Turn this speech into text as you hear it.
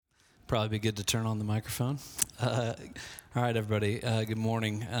Probably be good to turn on the microphone. All right, everybody. Good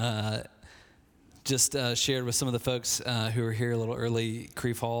morning. Just shared with some of the folks who are here a little early.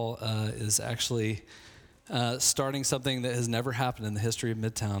 Crief Hall is actually starting something that has never happened in the history of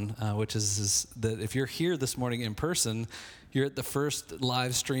Midtown, which is that if you're here this morning in person, you're at the first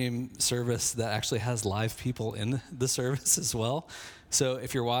live stream service that actually has live people in the service as well. So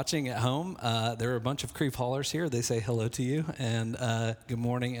if you're watching at home, there are a bunch of Crief Hallers here. They say hello to you, and good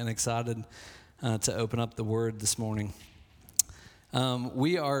morning, and excited to open up the Word this morning.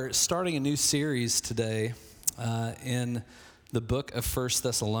 We are starting a new series today in the book of 1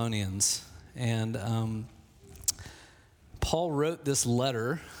 Thessalonians, and Paul wrote this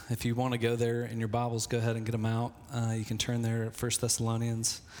letter. If you want to go there in your Bibles, go ahead and get them out. You can turn there at 1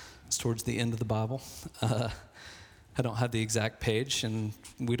 Thessalonians. It's towards the end of the Bible. I don't have the exact page, and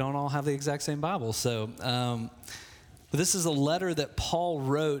we don't all have the exact same Bible. So but this is a letter that Paul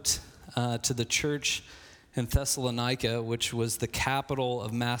wrote to the church in Thessalonica, which was the capital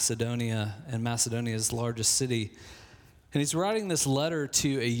of Macedonia and Macedonia's largest city. And he's writing this letter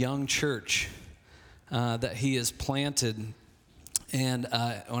to a young church that he has planted. And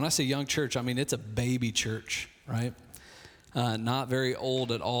when I say young church, I mean it's a baby church, right? Not very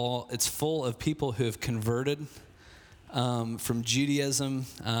old at all. It's full of people who have converted from Judaism,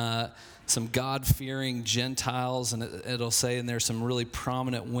 some God-fearing Gentiles, and it'll say in there some really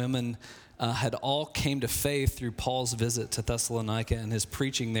prominent women had all came to faith through Paul's visit to Thessalonica and his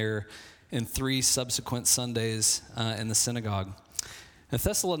preaching there in 3 subsequent Sundays in the synagogue. Now,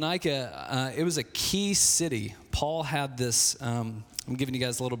 Thessalonica, it was a key city. Paul had this, I'm giving you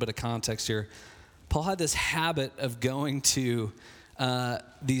guys a little bit of context here. Paul had this habit of going to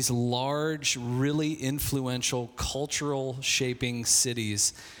these large, really influential, cultural shaping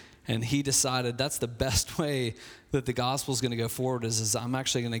cities. And he decided that's the best way that the gospel is going to go forward is I'm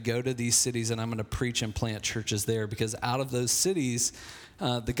actually going to go to these cities and I'm going to preach and plant churches there, because out of those cities,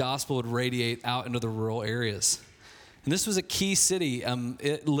 the gospel would radiate out into the rural areas. And this was a key city.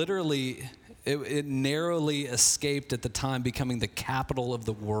 It narrowly escaped at the time becoming the capital of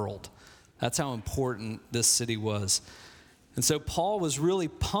the world. That's how important this city was. And so Paul was really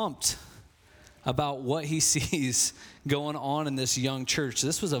pumped about what he sees going on in this young church.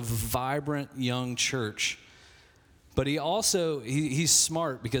 This was a vibrant young church. But he also, he's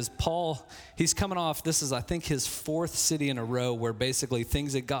smart, because Paul, he's coming off, this is I think his 4th city in a row where basically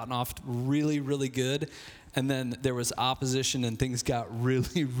things had gotten off really, really good. And then there was opposition and things got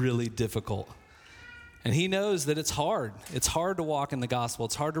really, really difficult. And he knows that it's hard. It's hard to walk in the gospel.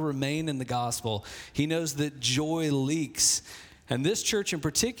 It's hard to remain in the gospel. He knows that joy leaks. And this church in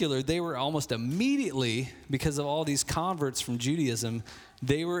particular, they were almost immediately, because of all these converts from Judaism,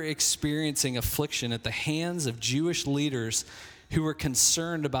 they were experiencing affliction at the hands of Jewish leaders who were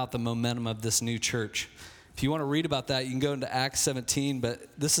concerned about the momentum of this new church. If you want to read about that, you can go into Acts 17, but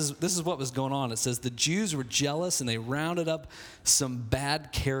this is what was going on. It says the Jews were jealous and they rounded up some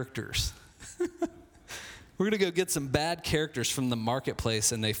bad characters. We're going to go get some bad characters from the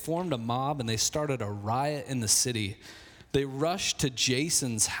marketplace, and they formed a mob and they started a riot in the city. They rushed to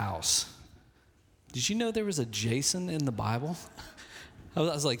Jason's house. Did you know there was a Jason in the Bible? I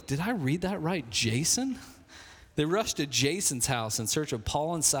was like, did I read that right? Jason? They rushed to Jason's house in search of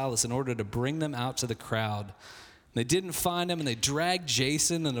Paul and Silas in order to bring them out to the crowd. They didn't find them, and they dragged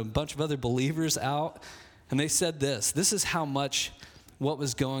Jason and a bunch of other believers out. And they said this is how much what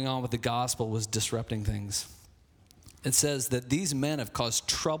was going on with the gospel was disrupting things. It says that these men have caused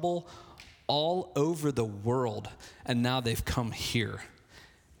trouble all over the world, and now they've come here.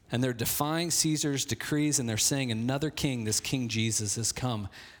 And they're defying Caesar's decrees, and they're saying another king, this King Jesus, has come.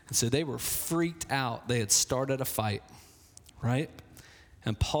 And so they were freaked out. They had started a fight, right?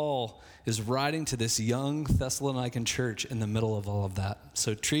 And Paul is writing to this young Thessalonican church in the middle of all of that.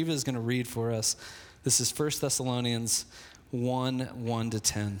 So Treva is going to read for us. This is 1 Thessalonians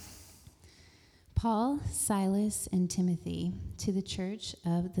 1:1-10. Paul, Silas, and Timothy, to the church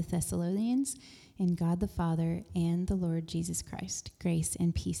of the Thessalonians, in God the Father and the Lord Jesus Christ, grace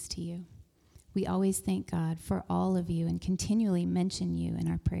and peace to you. We always thank God for all of you and continually mention you in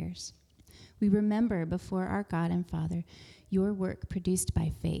our prayers. We remember before our God and Father your work produced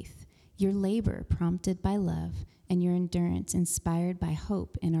by faith, your labor prompted by love, and your endurance inspired by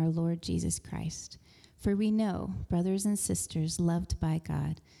hope in our Lord Jesus Christ. For we know, brothers and sisters loved by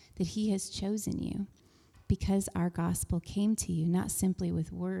God, that he has chosen you, because our gospel came to you not simply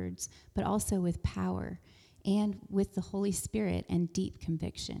with words, but also with power and with the Holy Spirit and deep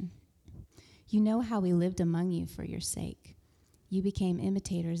conviction. You know how we lived among you for your sake. You became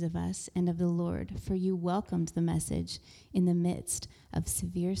imitators of us and of the Lord, for you welcomed the message in the midst of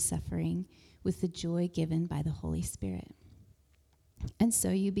severe suffering with the joy given by the Holy Spirit. And so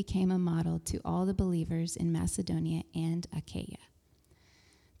you became a model to all the believers in Macedonia and Achaia.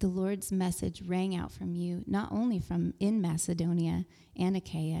 The Lord's message rang out from you, not only from in Macedonia and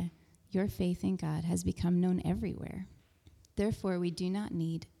Achaia. Your faith in God has become known everywhere. Therefore, we do not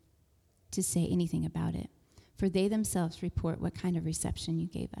need to say anything about it, for they themselves report what kind of reception you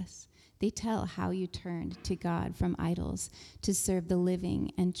gave us. They tell how you turned to God from idols to serve the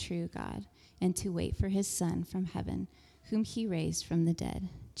living and true God, and to wait for his Son from heaven, whom he raised from the dead,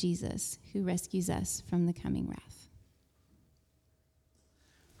 Jesus, who rescues us from the coming wrath.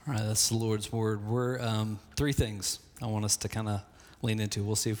 All right, that's the Lord's word. We're three things I want us to kind of lean into.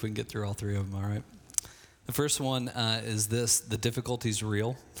 We'll see if we can get through all three of them, all right? The first one is this: the difficulty's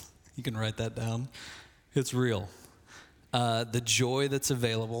real. You can write that down. It's real. The joy that's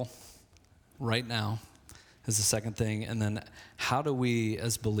available right now is the second thing. And then how do we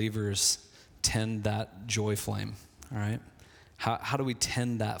as believers tend that joy flame, all right? How do we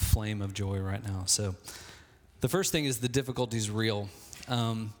tend that flame of joy right now? So the first thing is the difficulty's real.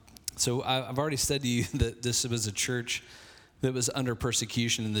 So I've already said to you that this was a church that was under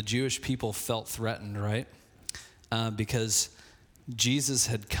persecution, and the Jewish people felt threatened, right? Because Jesus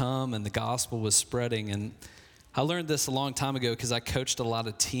had come and the gospel was spreading. And I learned this a long time ago because I coached a lot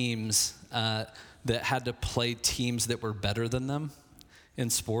of teams that had to play teams that were better than them in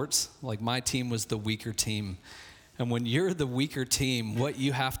sports. Like my team was the weaker team. And when you're the weaker team, what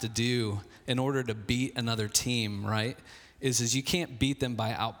you have to do in order to beat another team, right, is you can't beat them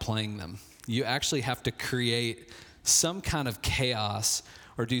by outplaying them. You actually have to create some kind of chaos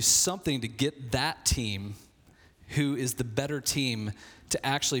or do something to get that team, who is the better team, to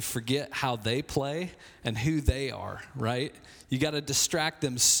actually forget how they play and who they are, right? You got to distract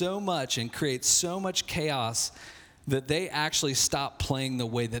them so much and create so much chaos that they actually stop playing the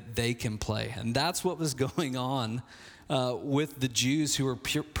way that they can play. And that's what was going on with the Jews who were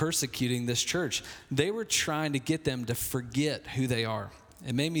persecuting this church. They were trying to get them to forget who they are.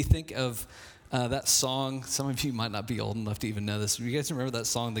 It made me think of that song. Some of you might not be old enough to even know this. You guys remember that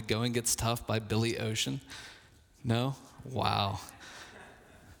song, The Going Gets Tough by Billy Ocean? No? Wow.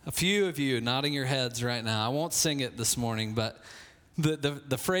 A few of you nodding your heads right now. I won't sing it this morning, but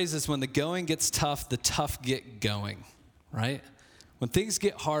the phrase is, when the going gets tough, the tough get going, right? When things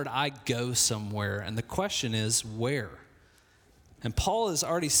get hard, I go somewhere. And the question is, where? And Paul is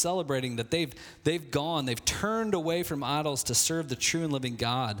already celebrating that they've turned away from idols to serve the true and living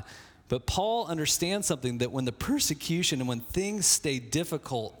God. But Paul understands something, that when the persecution and when things stay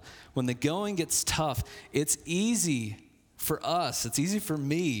difficult, when the going gets tough, it's easy for us, it's easy for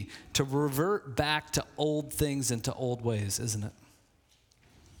me to revert back to old things and to old ways, isn't it?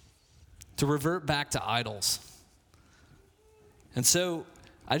 To revert back to idols. And so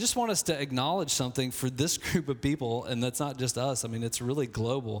I just want us to acknowledge something for this group of people, and that's not just us. I mean, it's really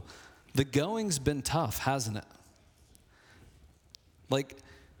global. The going's been tough, hasn't it?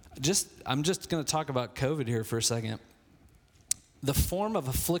 I'm just going to talk about COVID here for a second. The form of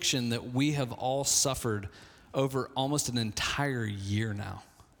affliction that we have all suffered over almost an entire year now,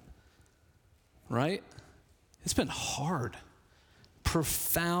 right? It's been hard,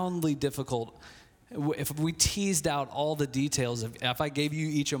 profoundly difficult. If we teased out all the details, if I gave you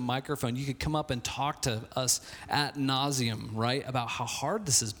each a microphone, you could come up and talk to us ad nauseum, right, about how hard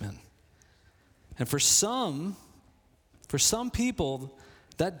this has been. And for some people,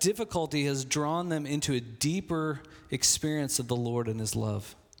 that difficulty has drawn them into a deeper experience of the Lord and his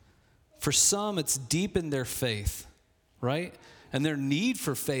love. For some, it's deepened their faith, right? And their need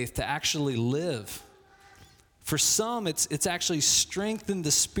for faith to actually live. For some, it's actually strengthened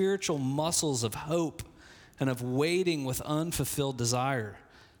the spiritual muscles of hope and of waiting with unfulfilled desire.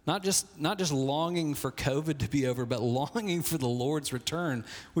 Not just longing for COVID to be over, but longing for the Lord's return,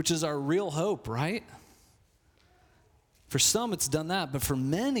 which is our real hope, right? For some, it's done that, but for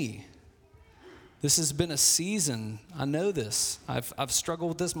many, this has been a season. I know this. I've struggled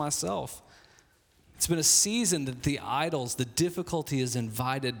with this myself. It's been a season that the idols, the difficulty has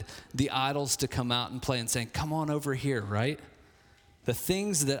invited the idols to come out and play and saying, come on over here, right? The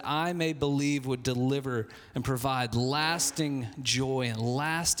things that I may believe would deliver and provide lasting joy and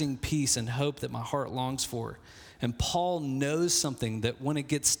lasting peace and hope that my heart longs for. And Paul knows something, that when it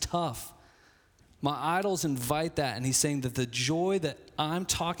gets tough, my idols invite that, and he's saying that the joy that I'm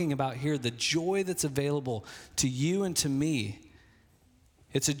talking about here, the joy that's available to you and to me,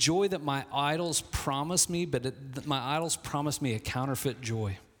 it's a joy that my idols promise me, but my idols promise me a counterfeit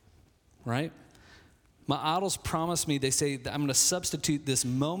joy, right? My idols promise me, they say, that I'm going to substitute this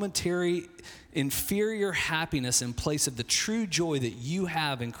momentary inferior happiness in place of the true joy that you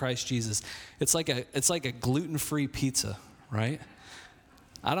have in Christ Jesus. It's like a gluten-free pizza, right?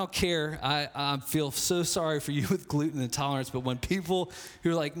 I don't care. I feel so sorry for you with gluten intolerance, but when people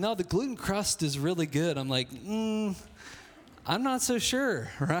who are like, no, the gluten crust is really good, I'm like, I'm not so sure,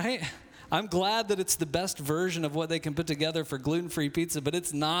 right? I'm glad that it's the best version of what they can put together for gluten-free pizza, but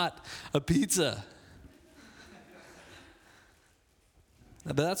it's not a pizza.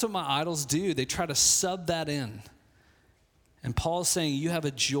 But that's what my idols do. They try to sub that in. And Paul is saying you have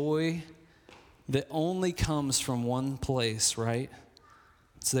a joy that only comes from one place, right?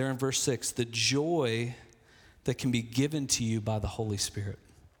 It's there in verse 6. The joy that can be given to you by the Holy Spirit.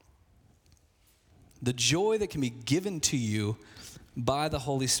 The joy that can be given to you by the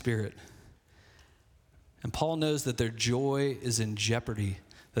Holy Spirit. And Paul knows that their joy is in jeopardy,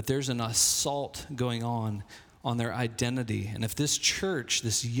 that there's an assault going on their identity. And if this church,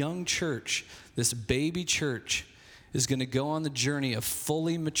 this young church, this baby church is going to go on the journey of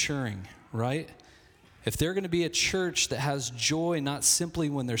fully maturing, right? If they're going to be a church that has joy not simply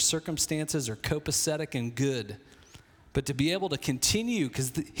when their circumstances are copacetic and good, but to be able to continue,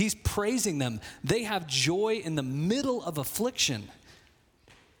 because he's praising them. They have joy in the middle of affliction.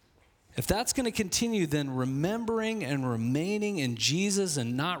 If that's going to continue, then remembering and remaining in Jesus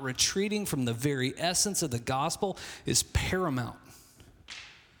and not retreating from the very essence of the gospel is paramount.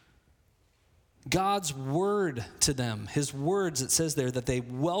 God's word to them, his words, it says there that they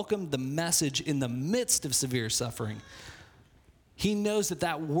welcomed the message in the midst of severe suffering. He knows that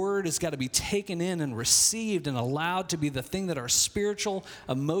that word has got to be taken in and received and allowed to be the thing that our spiritual,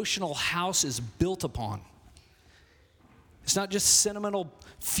 emotional house is built upon. It's not just sentimental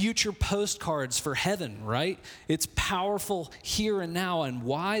future postcards for heaven, right? It's powerful here and now and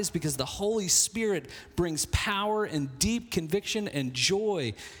wise because the Holy Spirit brings power and deep conviction and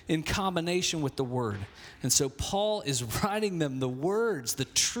joy in combination with the word. And so Paul is writing them the words, the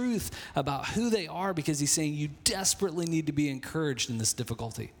truth about who they are because he's saying you desperately need to be encouraged in this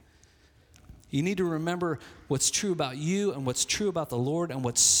difficulty. You need to remember what's true about you and what's true about the Lord and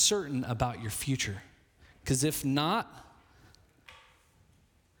what's certain about your future. Because if not,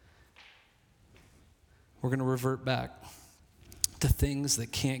 we're going to revert back to things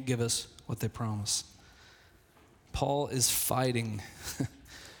that can't give us what they promise. Paul is fighting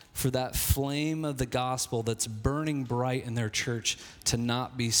for that flame of the gospel that's burning bright in their church to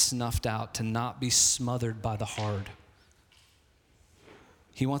not be snuffed out, to not be smothered by the hard.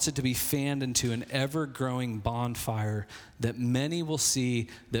 He wants it to be fanned into an ever-growing bonfire that many will see,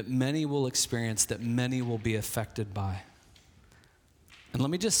 that many will experience, that many will be affected by. And let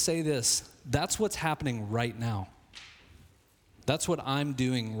me just say this. That's what's happening right now. That's what I'm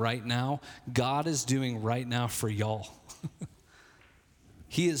doing right now. God is doing right now for y'all.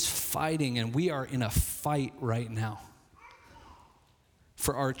 He is fighting, and we are in a fight right now.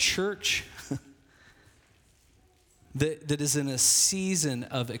 For our church that is in a season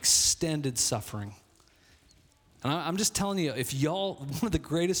of extended suffering. And I'm just telling you, if y'all, one of the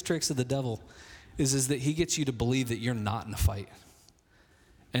greatest tricks of the devil is that he gets you to believe that you're not in a fight.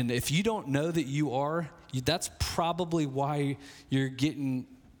 And if you don't know that you are, that's probably why you're getting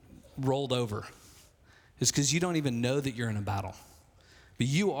rolled over. It's because you don't even know that you're in a battle. But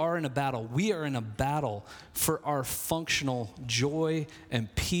you are in a battle. We are in a battle for our functional joy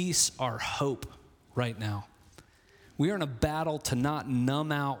and peace, our hope right now. We are in a battle to not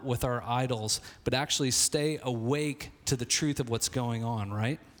numb out with our idols, but actually stay awake to the truth of what's going on,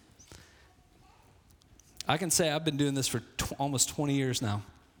 right? I can say I've been doing this for almost 20 years now,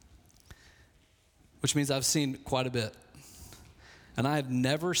 which means I've seen quite a bit. And I have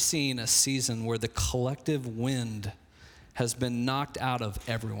never seen a season where the collective wind has been knocked out of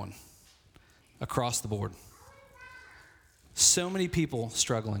everyone across the board. So many people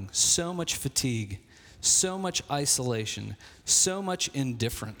struggling, so much fatigue, so much isolation, so much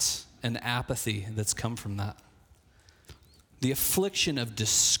indifference and apathy that's come from that. The affliction of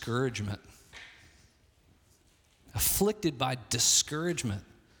discouragement. Afflicted by discouragement.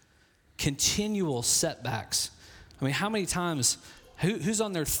 Continual setbacks. I mean, how many times, who's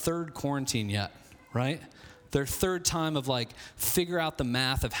on their third quarantine yet, right? Their third time of figure out the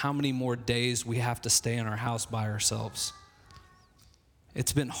math of how many more days we have to stay in our house by ourselves.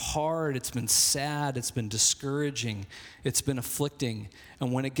 It's been hard, it's been sad, it's been discouraging, it's been afflicting.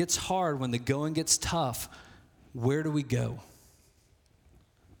 And when it gets hard, when the going gets tough, where do we go?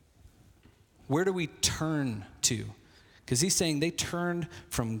 Where do we turn to? Because he's saying they turned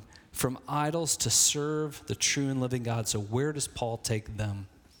from idols to serve the true and living God. So where does Paul take them?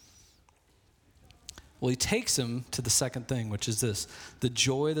 Well, he takes him to the second thing, which is this: the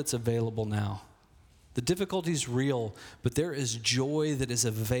joy that's available now. The difficulty is real, but there is joy that is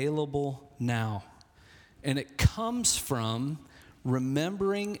available now. And it comes from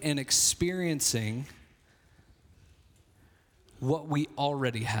remembering and experiencing what we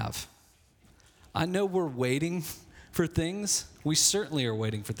already have. I know we're waiting for things. We certainly are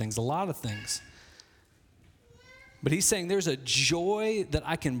waiting for things, a lot of things. But he's saying there's a joy that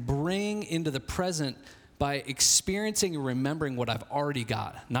I can bring into the present by experiencing and remembering what I've already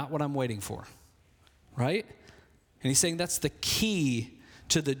got, not what I'm waiting for, right? And he's saying that's the key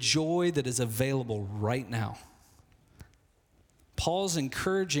to the joy that is available right now. Paul's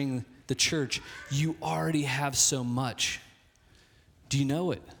encouraging the church, you already have so much. Do you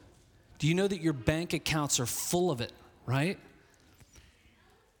know it? Do you know that your bank accounts are full of it, right?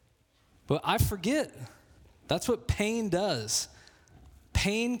 But I forget. That's what pain does.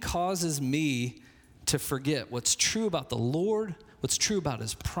 Pain causes me to forget what's true about the Lord, what's true about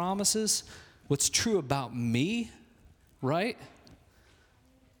his promises, what's true about me, right?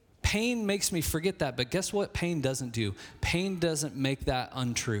 Pain makes me forget that, but guess what pain doesn't do? Pain doesn't make that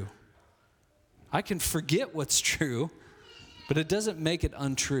untrue. I can forget what's true, but it doesn't make it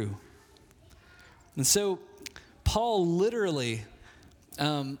untrue. And so Paul literally,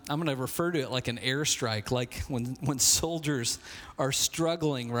 I'm going to refer to it like an airstrike, like when soldiers are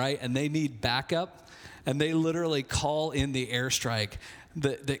struggling, right, and they need backup, and they literally call in the airstrike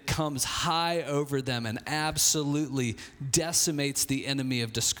that comes high over them and absolutely decimates the enemy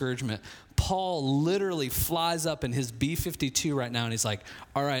of discouragement. Paul literally flies up in his B-52 right now, and he's like,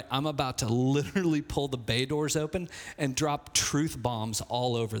 all right, I'm about to literally pull the bay doors open and drop truth bombs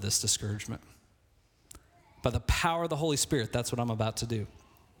all over this discouragement. By the power of the Holy Spirit, that's what I'm about to do.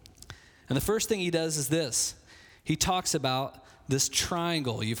 And the first thing he does is this. He talks about this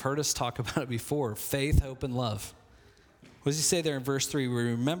triangle. You've heard us talk about it before: faith, hope, and love. What does he say there in verse 3? We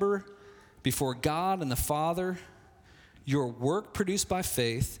remember before God and the Father your work produced by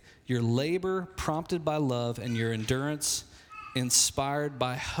faith, your labor prompted by love, and your endurance inspired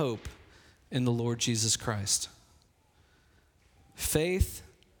by hope in the Lord Jesus Christ. Faith,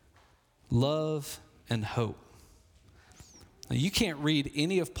 love, and hope. Now, you can't read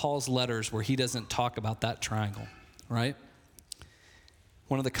any of Paul's letters where he doesn't talk about that triangle, right?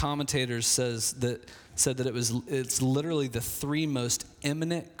 One of the commentators said that it's literally the three most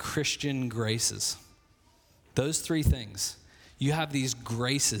eminent Christian graces. Those three things. You have these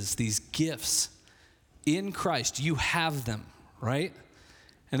graces, these gifts in Christ. You have them, right?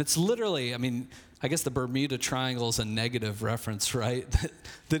 And it's literally, I guess the Bermuda Triangle is a negative reference, right?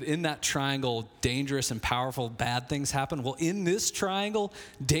 That in that triangle, dangerous and powerful bad things happen. Well, in this triangle,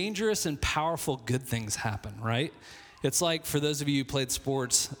 dangerous and powerful good things happen, right? It's like, for those of you who played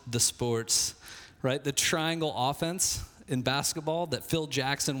sports, right? The triangle offense in basketball that Phil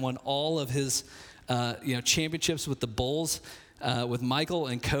Jackson won all of his championships with the Bulls, with Michael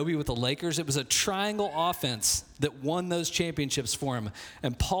and Kobe with the Lakers. It was a triangle offense that won those championships for him.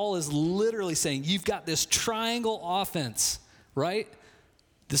 And Paul is literally saying, you've got this triangle offense, right?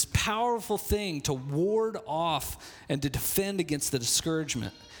 This powerful thing to ward off and to defend against the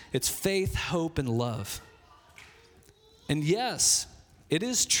discouragement. It's faith, hope, and love. And yes, it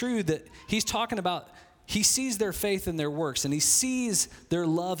is true that he's talking about, he sees their faith and their works, and he sees their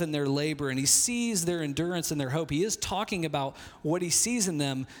love and their labor, and he sees their endurance and their hope. He is talking about what he sees in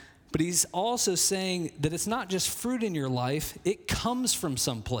them, but he's also saying that it's not just fruit in your life, it comes from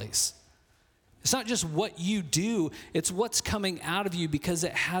someplace. It's not just what you do, it's what's coming out of you because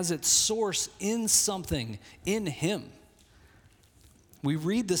it has its source in something, in him. We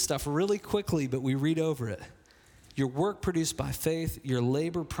read this stuff really quickly, but we read over it. Your work produced by faith, your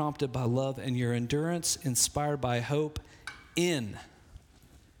labor prompted by love, and your endurance inspired by hope in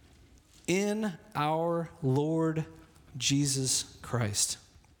our Lord Jesus Christ.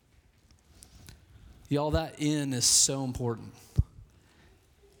 Y'all, that in is so important.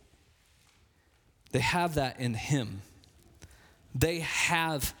 They have that in him. They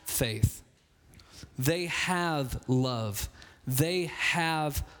have faith. They have love. They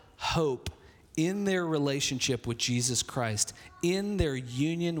have hope in their relationship with Jesus Christ, in their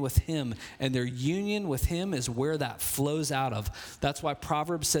union with him. And their union with him is where that flows out of. That's why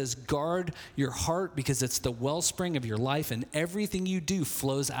Proverbs says, guard your heart because it's the wellspring of your life, and everything you do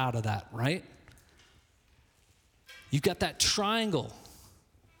flows out of that, right? You've got that triangle.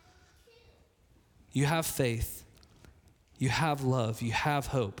 You have faith. You have love. You have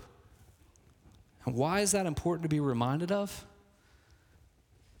hope. And why is that important to be reminded of?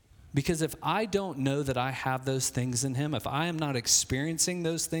 Because if I don't know that I have those things in him, if I am not experiencing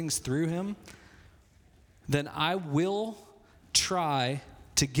those things through him, then I will try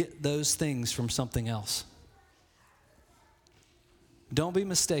to get those things from something else. Don't be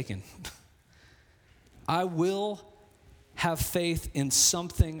mistaken. I will have faith in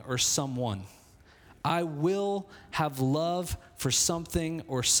something or someone. I will have love for something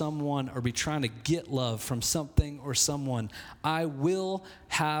or someone, or be trying to get love from something or someone. I will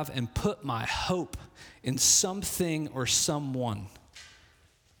have and put my hope in something or someone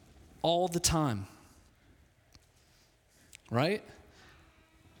all the time. Right?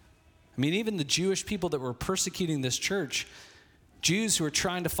 I mean, even the Jewish people that were persecuting this church, Jews who were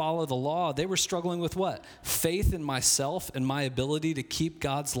trying to follow the law, they were struggling with what? Faith in myself and my ability to keep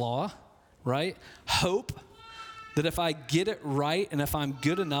God's law, right? Hope that if I get it right and if I'm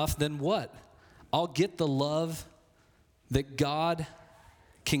good enough, then what? I'll get the love that God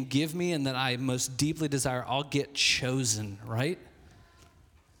can give me and that I most deeply desire. I'll get chosen, right?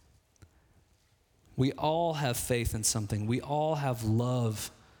 We all have faith in something. We all have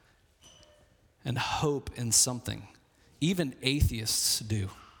love and hope in something. Even atheists do.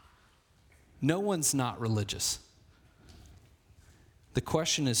 No one's not religious. The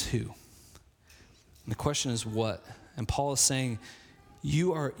question is who? And the question is what? And Paul is saying,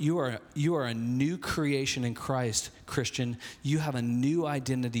 you are a new creation in Christ, Christian. You have a new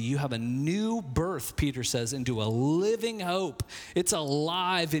identity. You have a new birth, Peter says, into a living hope. It's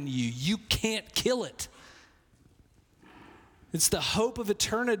alive in you. You can't kill it. It's the hope of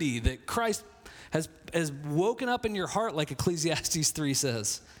eternity that Christ has woken up in your heart, like Ecclesiastes 3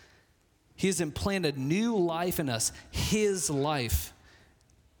 says. He has implanted new life in us, his life.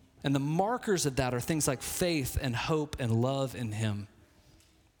 And the markers of that are things like faith and hope and love in him.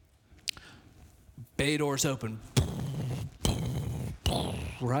 Bay doors open.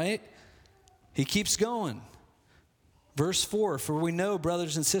 Right? He keeps going. Verse 4, for we know,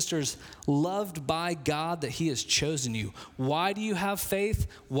 brothers and sisters, loved by God, that he has chosen you. Why do you have faith?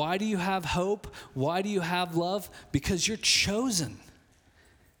 Why do you have hope? Why do you have love? Because you're chosen.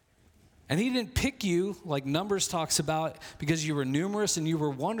 And he didn't pick you, like Numbers talks about, because you were numerous and you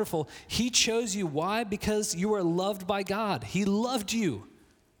were wonderful. He chose you. Why? Because you are loved by God. He loved you,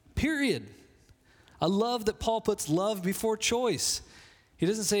 period. A love that Paul puts love before choice. He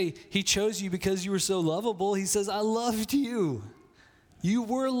doesn't say he chose you because you were so lovable. He says, I loved you. You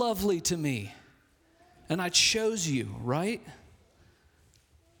were lovely to me. And I chose you, right?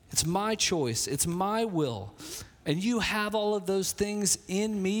 It's my choice. It's my will. And you have all of those things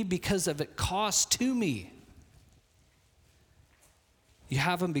in me because of it cost to me. You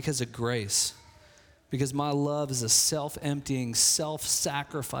have them because of grace. Because my love is a self-emptying,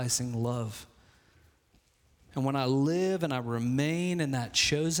 self-sacrificing love. And when I live and I remain in that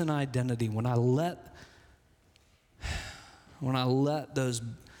chosen identity, when I let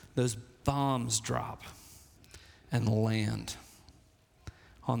those bombs drop and land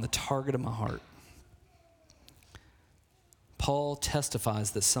on the target of my heart, Paul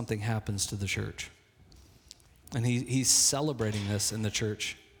testifies that something happens to the church. And he's celebrating this in the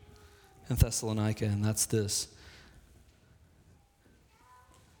church in Thessalonica, and that's this: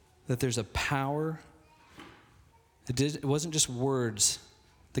 that there's a power. It wasn't just words.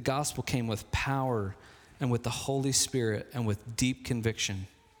 The gospel came with power and with the Holy Spirit and with deep conviction.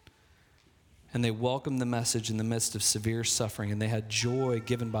 And they welcomed the message in the midst of severe suffering, and they had joy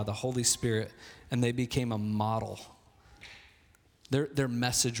given by the Holy Spirit, and they became a model. Their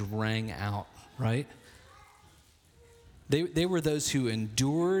message rang out, right? They were those who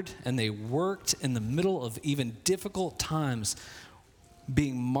endured, and they worked in the middle of even difficult times,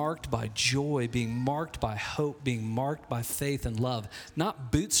 being marked by joy, being marked by hope, being marked by faith and love.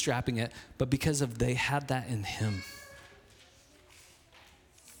 Not bootstrapping it, but because of they had that in him.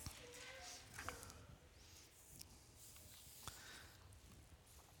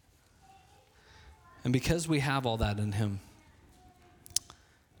 And because we have all that in him,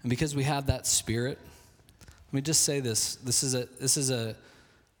 and because we have that spirit, let me just say this. This is an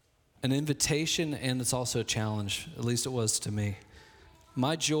invitation, and it's also a challenge. At least it was to me.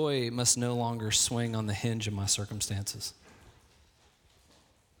 My joy must no longer swing on the hinge of my circumstances.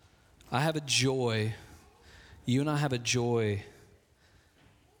 I have a joy, you and I have a joy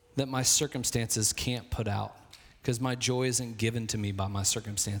that my circumstances can't put out, because my joy isn't given to me by my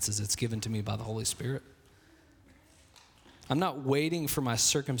circumstances. It's given to me by the Holy Spirit. I'm not waiting for my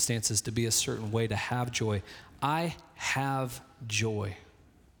circumstances to be a certain way to have joy. I have joy.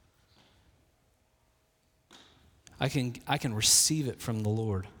 I can receive it from the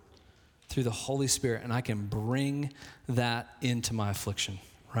Lord through the Holy Spirit, and I can bring that into my affliction,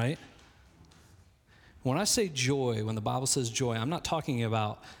 right? When I say joy, when the Bible says joy, I'm not talking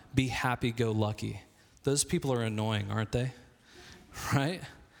about be happy, go lucky. Those people are annoying, aren't they? Right?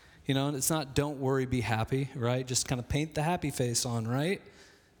 You know, and it's not don't worry, be happy, right? Just kind of paint the happy face on, right?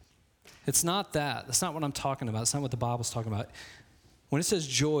 It's not that. That's not what I'm talking about. It's not what the Bible's talking about. When it says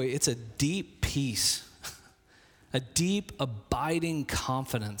joy, it's a deep peace, a deep, abiding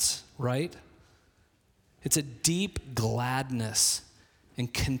confidence, right? It's a deep gladness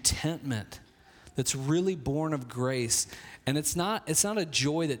and contentment that's really born of grace. And it's not a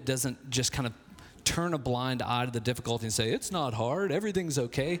joy that doesn't just kind of turn a blind eye to the difficulty and say, it's not hard, everything's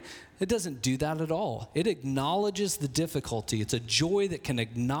okay. It doesn't do that at all. It acknowledges the difficulty. It's a joy that can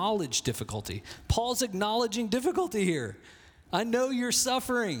acknowledge difficulty. Paul's acknowledging difficulty here. I know you're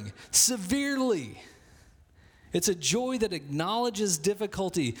suffering severely. It's a joy that acknowledges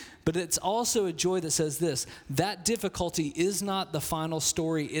difficulty, but it's also a joy that says this, that difficulty is not the final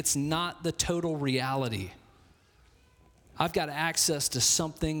story. It's not the total reality. I've got access to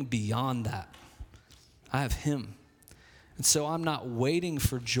something beyond that. I have him. And so I'm not waiting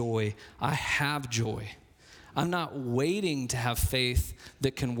for joy. I have joy. I'm not waiting to have faith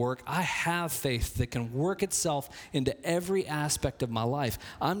that can work. I have faith that can work itself into every aspect of my life.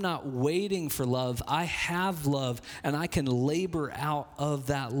 I'm not waiting for love. I have love, and I can labor out of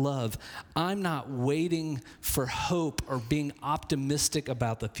that love. I'm not waiting for hope or being optimistic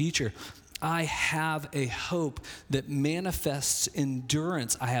about the future. I have a hope that manifests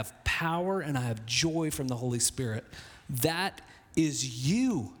endurance. I have power and I have joy from the Holy Spirit. That is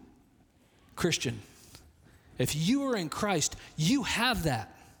you, Christian. If you are in Christ, you have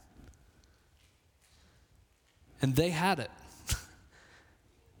that. And they had it.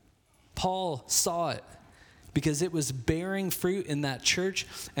 Paul saw it because it was bearing fruit in that church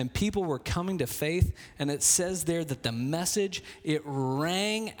and people were coming to faith. And it says there that the message, it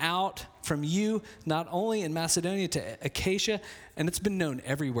rang out from you, not only in Macedonia to Achaia, and it's been known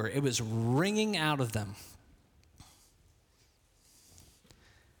everywhere. It was ringing out of them.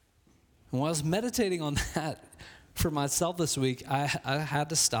 And while I was meditating on that for myself this week, I had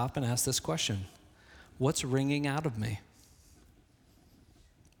to stop and ask this question. What's ringing out of me?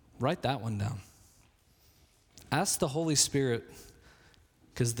 Write that one down. Ask the Holy Spirit,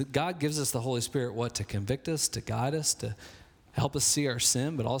 because God gives us the Holy Spirit, what? To convict us, to guide us, to help us see our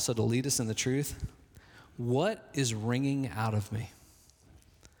sin, but also to lead us in the truth. What is ringing out of me?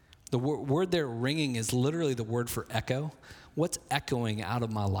 The word there, ringing, is literally the word for echo. What's echoing out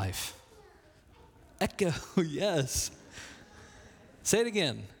of my life? Echo, yes. Say it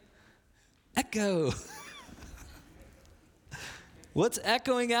again. Echo. What's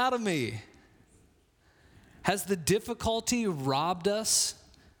echoing out of me? Has the difficulty robbed us?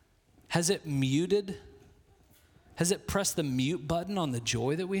 Has it muted? Has it pressed the mute button on the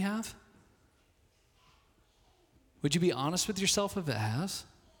joy that we have? Would you be honest with yourself if it has?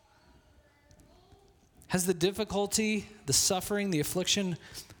 Has the difficulty, the suffering, the affliction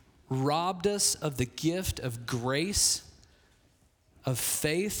robbed us of the gift of grace, of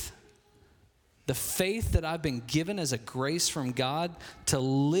faith? The faith that I've been given as a grace from God to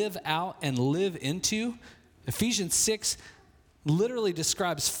live out and live into. Ephesians 6 literally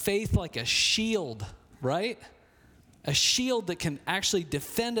describes faith like a shield, right? A shield that can actually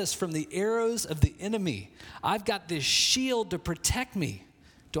defend us from the arrows of the enemy. I've got this shield to protect me.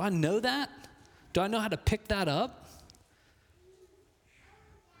 Do I know that? Do I know how to pick that up?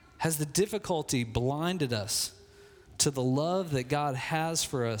 Has the difficulty blinded us to the love that God has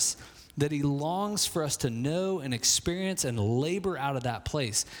for us, that he longs for us to know and experience and labor out of that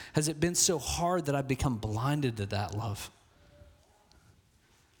place? Has it been so hard that I've become blinded to that love?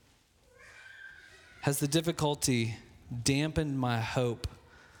 Has the difficulty dampened my hope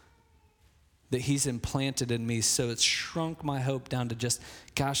that he's implanted in me, so it's shrunk my hope down to just,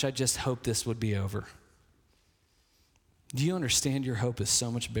 gosh, I just hope this would be over? Do you understand your hope is so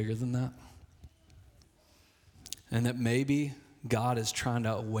much bigger than that? And that maybe God is trying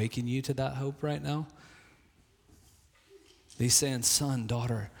to awaken you to that hope right now? He's saying, son,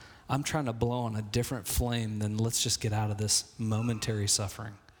 daughter, I'm trying to blow on a different flame than let's just get out of this momentary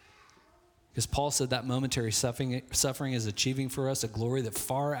suffering. Because Paul said that momentary suffering is achieving for us a glory that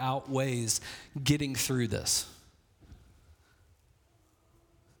far outweighs getting through this.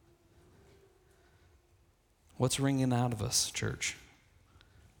 What's ringing out of us, church?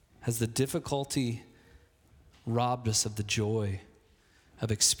 Has the difficulty robbed us of the joy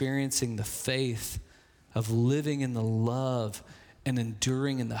of experiencing the faith, of living in the love and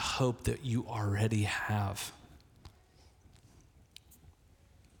enduring in the hope that you already have?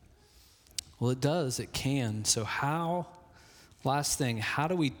 Well, it does. It can. So last thing, how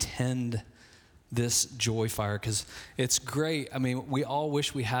do we tend this joy fire, because it's great. I mean, we all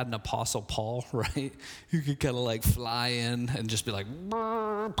wish we had an Apostle Paul, right? Who could kind of like fly in and just be like,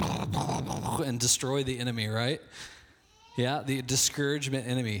 and destroy the enemy, right? Yeah, the discouragement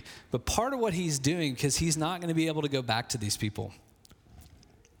enemy. But part of what he's doing, because he's not going to be able to go back to these people.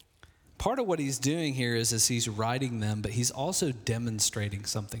 Part of what he's doing here is he's writing them, but he's also demonstrating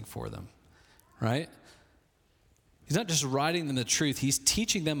something for them, right? He's not just writing them the truth. He's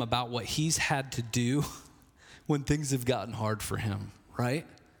teaching them about what he's had to do when things have gotten hard for him, right?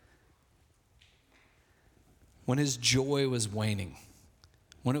 When his joy was waning,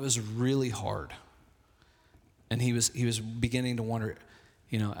 when it was really hard. And he was beginning to wonder,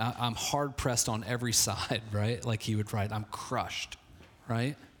 I'm hard pressed on every side, right? Like he would write, I'm crushed,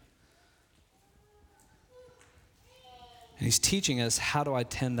 right? And he's teaching us, how do I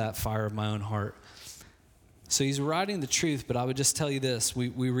tend that fire of my own heart? So he's writing the truth, but I would just tell you this. We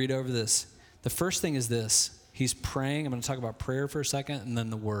read over this. The first thing is this. He's praying. I'm going to talk about prayer for a second and then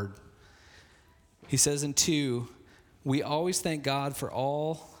the word. He says in 2, we always thank God for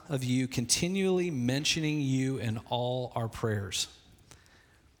all of you, continually mentioning you in all our prayers.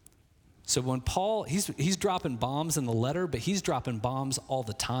 So when Paul, he's dropping bombs in the letter, but he's dropping bombs all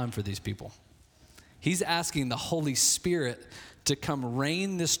the time for these people. He's asking the Holy Spirit to come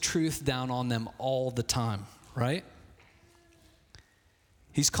rain this truth down on them all the time, right?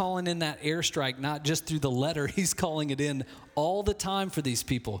 He's calling in that airstrike, not just through the letter. He's calling it in all the time for these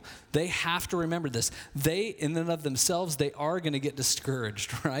people. They have to remember this. They, in and of themselves, they are going to get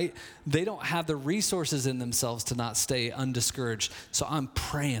discouraged, right? They don't have the resources in themselves to not stay undiscouraged. So I'm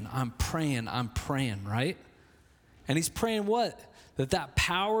praying, right? And he's praying what? That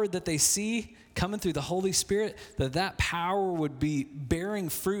power that they see coming through the Holy Spirit, that power would be bearing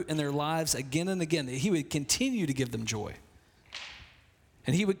fruit in their lives again and again, that he would continue to give them joy.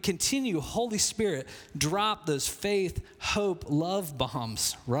 And he would continue, Holy Spirit, drop those faith, hope, love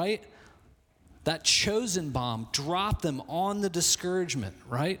bombs, right? That chosen bomb, drop them on the discouragement,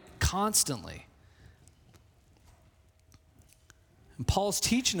 right? Constantly. And Paul's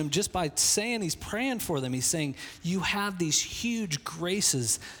teaching them just by saying he's praying for them. He's saying, you have these huge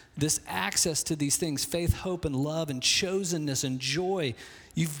graces, this access to these things, faith, hope, and love, and chosenness, and joy.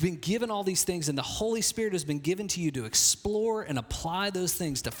 You've been given all these things, and the Holy Spirit has been given to you to explore and apply those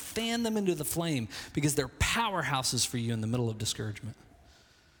things, to fan them into the flame, because they're powerhouses for you in the middle of discouragement.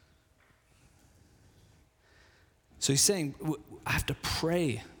 So he's saying, I have to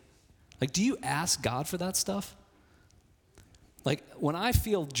pray. Like, do you ask God for that stuff? Like, when I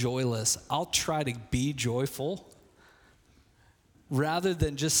feel joyless, I'll try to be joyful rather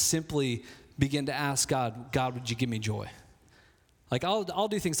than just simply begin to ask God, would you give me joy? Like, I'll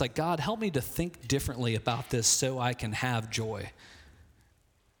do things like, God, help me to think differently about this so I can have joy.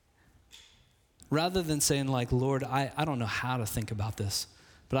 Rather than saying like, Lord, I don't know how to think about this,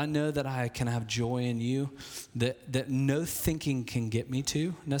 but I know that I can have joy in you that no thinking can get me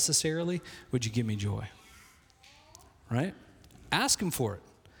to necessarily. Would you give me joy? Right? Ask him for it.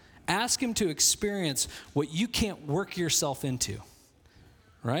 Ask him to experience what you can't work yourself into.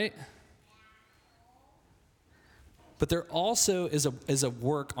 Right? But there also is a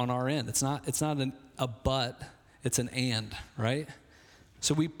work on our end. It's not a but, it's an and, right?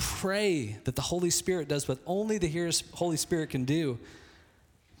 So we pray that the Holy Spirit does what only the Holy Spirit can do.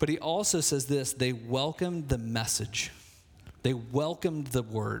 But he also says this, they welcomed the message. They welcomed the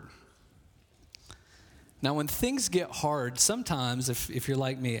word. Now, when things get hard, sometimes, if you're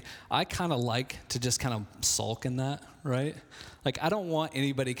like me, I kind of like to just kind of sulk in that, right? Like, I don't want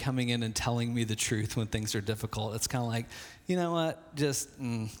anybody coming in and telling me the truth when things are difficult. It's kind of like, you know what, just,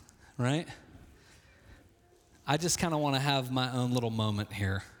 right? I just kind of want to have my own little moment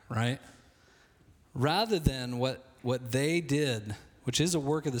here, right? Rather than what they did, which is a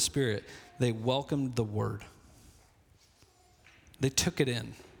work of the Spirit, they welcomed the word. They took it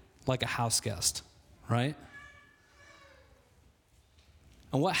in like a house guest. Right?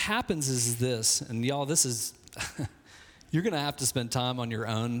 And what happens is this, and y'all, this is, you're going to have to spend time on your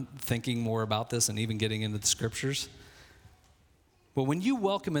own thinking more about this and even getting into the scriptures. But when you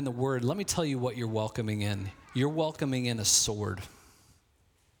welcome in the word, let me tell you what you're welcoming in. You're welcoming in a sword.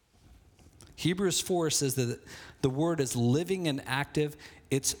 Hebrews 4 says that the word is living and active.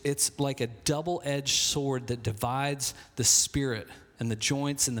 It's like a double-edged sword that divides the spirit and the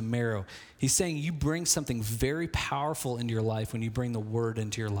joints and the marrow. He's saying you bring something very powerful into your life when you bring the word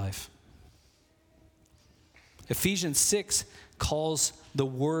into your life. Ephesians 6 calls the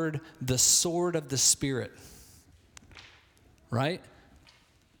word the sword of the Spirit, right?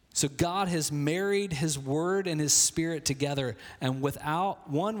 So God has married his word and his spirit together, and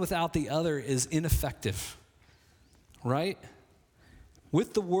one without the other is ineffective, right?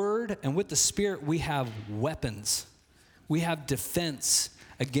 With the word and with the spirit, we have weapons. We have defense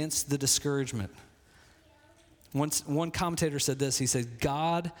against the discouragement. One commentator said this. He said,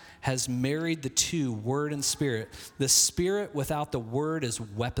 God has married the two, word and spirit. The spirit without the word is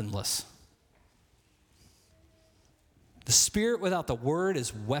weaponless. The spirit without the word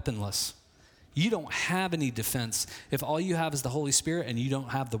is weaponless. You don't have any defense if all you have is the Holy Spirit and you don't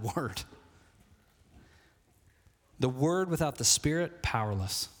have the word. The word without the spirit,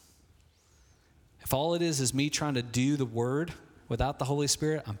 powerless. If all it is me trying to do the word without the Holy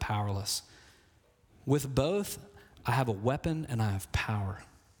Spirit, I'm powerless. With both, I have a weapon and I have power.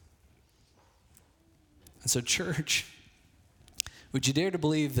 And so, church, would you dare to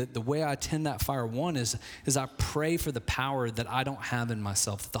believe that the way I tend that fire, one, is I pray for the power that I don't have in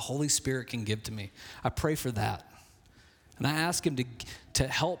myself, that the Holy Spirit can give to me. I pray for that. And I ask him to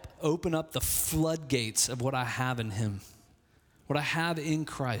help open up the floodgates of what I have in him, what I have in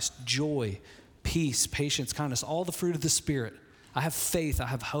Christ: joy, peace, patience, kindness, all the fruit of the Spirit. I have faith, I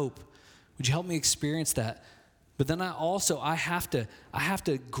have hope. Would you help me experience that? But then I have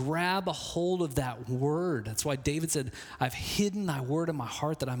to grab a hold of that word. That's why David said, I've hidden thy word in my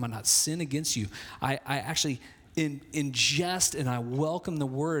heart that I might not sin against you. I actually ingest and I welcome the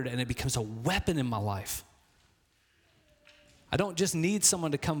word, and it becomes a weapon in my life. I don't just need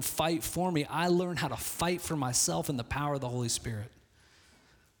someone to come fight for me. I learn how to fight for myself in the power of the Holy Spirit.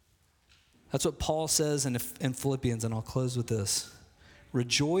 That's what Paul says in Philippians, and I'll close with this.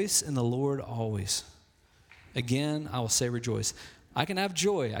 Rejoice in the Lord always. Again, I will say rejoice. I can have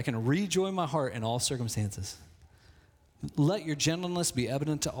joy. I can rejoin my heart in all circumstances. Let your gentleness be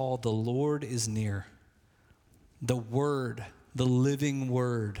evident to all. The Lord is near. The Word, the living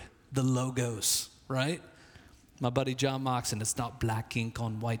Word, the Logos, right? My buddy John Moxon, it's not black ink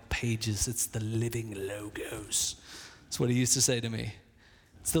on white pages. It's the living Logos. That's what he used to say to me.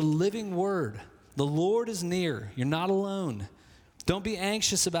 It's the living Word. The Lord is near. You're not alone. Don't be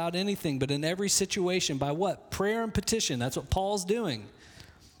anxious about anything, but in every situation, by what? Prayer and petition. That's what Paul's doing.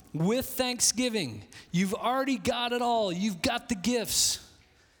 With thanksgiving. You've already got it all. You've got the gifts.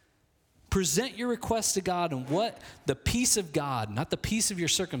 Present your requests to God, and what? The peace of God, not the peace of your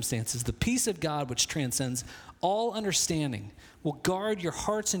circumstances, the peace of God which transcends all understanding will guard your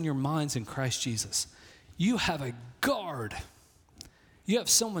hearts and your minds in Christ Jesus. You have a guard. You have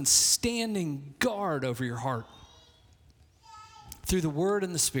someone standing guard over your heart through the Word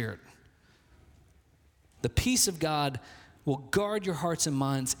and the Spirit. The peace of God will guard your hearts and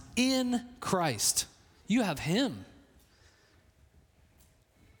minds in Christ. You have Him.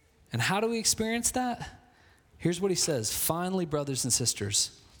 And how do we experience that? Here's what he says. Finally, brothers and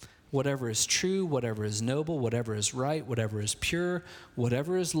sisters, whatever is true, whatever is noble, whatever is right, whatever is pure,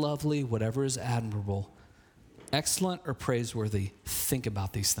 whatever is lovely, whatever is admirable, excellent or praiseworthy, think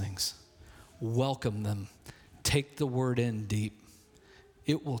about these things. Welcome them. Take the word in deep.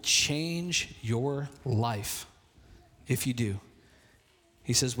 It will change your life if you do.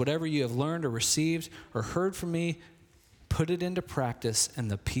 He says, whatever you have learned or received or heard from me, put it into practice, and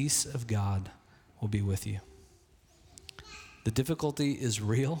the peace of God will be with you. The difficulty is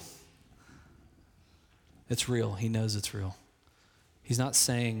real. It's real. He knows it's real. He's not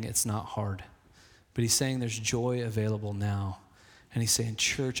saying it's not hard, but he's saying there's joy available now. And he's saying,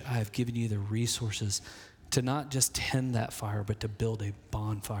 church, I have given you the resources to not just tend that fire, but to build a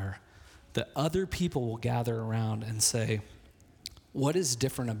bonfire that other people will gather around and say, what is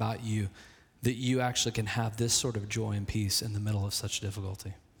different about you that you actually can have this sort of joy and peace in the middle of such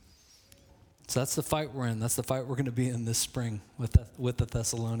difficulty? So that's the fight we're in. That's the fight we're going to be in this spring with the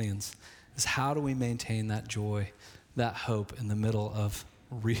Thessalonians, is how do we maintain that joy, that hope in the middle of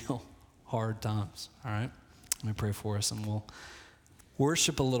real hard times, all right? Let me pray for us and we'll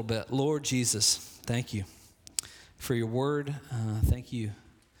worship a little bit. Lord Jesus, thank you for your word. Thank you,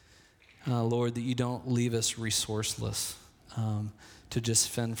 Lord, that you don't leave us resourceless to just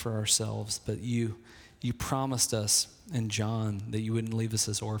fend for ourselves, but you promised us in John that you wouldn't leave us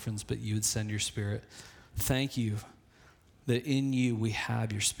as orphans, but you would send your Spirit. Thank you that in you we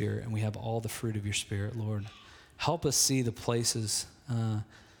have your Spirit and we have all the fruit of your Spirit, Lord. Help us see the places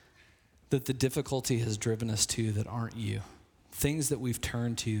that the difficulty has driven us to that aren't you. Things that we've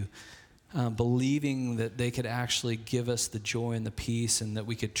turned to, believing that they could actually give us the joy and the peace and that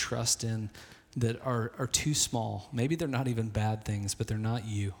we could trust in, that are too small. Maybe they're not even bad things, but they're not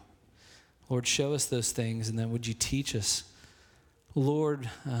you. Lord, show us those things, and then would you teach us? Lord,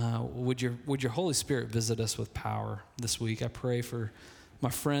 would your Holy Spirit visit us with power this week? I pray for my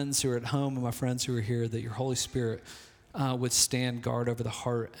friends who are at home and my friends who are here, that your Holy Spirit would stand guard over the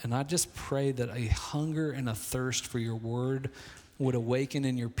heart. And I just pray that a hunger and a thirst for your word would awaken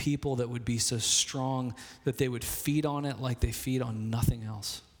in your people, that would be so strong that they would feed on it like they feed on nothing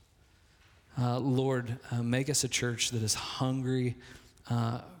else. Lord, make us a church that is hungry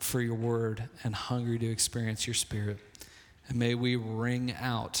for your word and hungry to experience your Spirit. And may we ring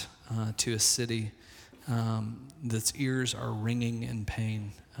out to a city that's ears are ringing in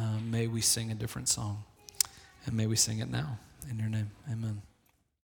pain. May we sing a different song. And may we sing it now. In your name, amen.